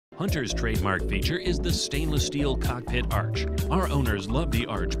Hunter's trademark feature is the stainless steel cockpit arch. Our owners love the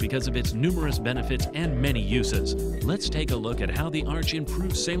arch because of its numerous benefits and many uses. Let's take a look at how the arch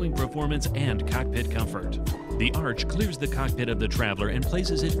improves sailing performance and cockpit comfort. The arch clears the cockpit of the traveler and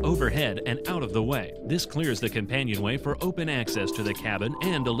places it overhead and out of the way. This clears the companionway for open access to the cabin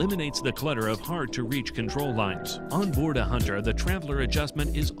and eliminates the clutter of hard-to-reach control lines. On board a Hunter, the traveler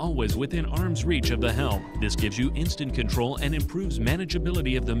adjustment is always within arm's reach of the helm. This gives you instant control and improves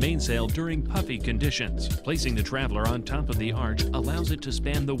manageability of the mainsail during puffy conditions. Placing the traveler on top of the arch allows it to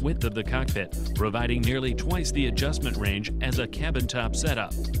span the width of the cockpit, providing nearly twice the adjustment range as a cabin top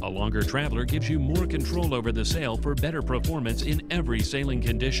setup. A longer traveler gives you more control over the sail for better performance in every sailing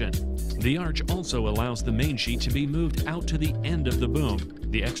condition. The arch also allows the main sheet to be moved out to the end of the boom.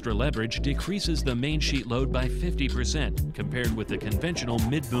 The extra leverage decreases the main sheet load by 50% compared with the conventional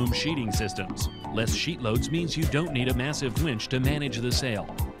mid-boom sheeting systems. Less sheet loads means you don't need a massive winch to manage the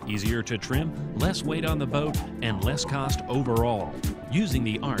sail. Easier to trim, less weight on the boat, and less cost overall. Using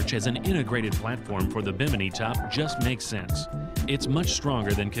the arch as an integrated platform for the bimini top just makes sense. It's much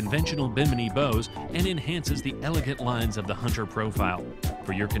stronger than conventional bimini bows and enhances the elegant lines of the Hunter profile.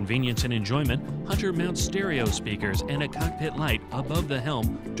 For your convenience and enjoyment, Hunter mounts stereo speakers and a cockpit light above the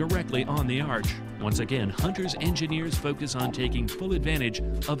helm directly on the arch. Once again, Hunter's engineers focus on taking full advantage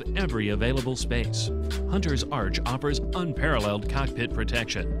of every available space. Hunter's arch offers unparalleled cockpit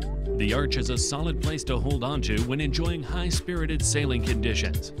protection. The arch is a solid place to hold on to when enjoying high-spirited sailing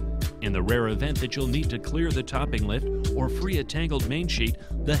conditions. In the rare event that you'll need to clear the topping lift or free a tangled main sheet,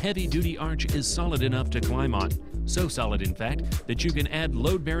 the heavy-duty arch is solid enough to climb on. So solid, in fact, that you can add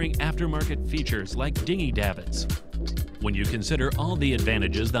load-bearing aftermarket features like dinghy davits. When you consider all the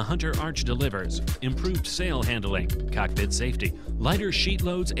advantages the Hunter arch delivers, improved sail handling, cockpit safety, lighter sheet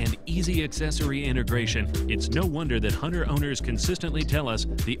loads, and easy accessory integration, it's no wonder that Hunter owners consistently tell us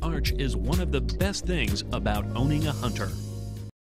the arch is one of the best things about owning a Hunter.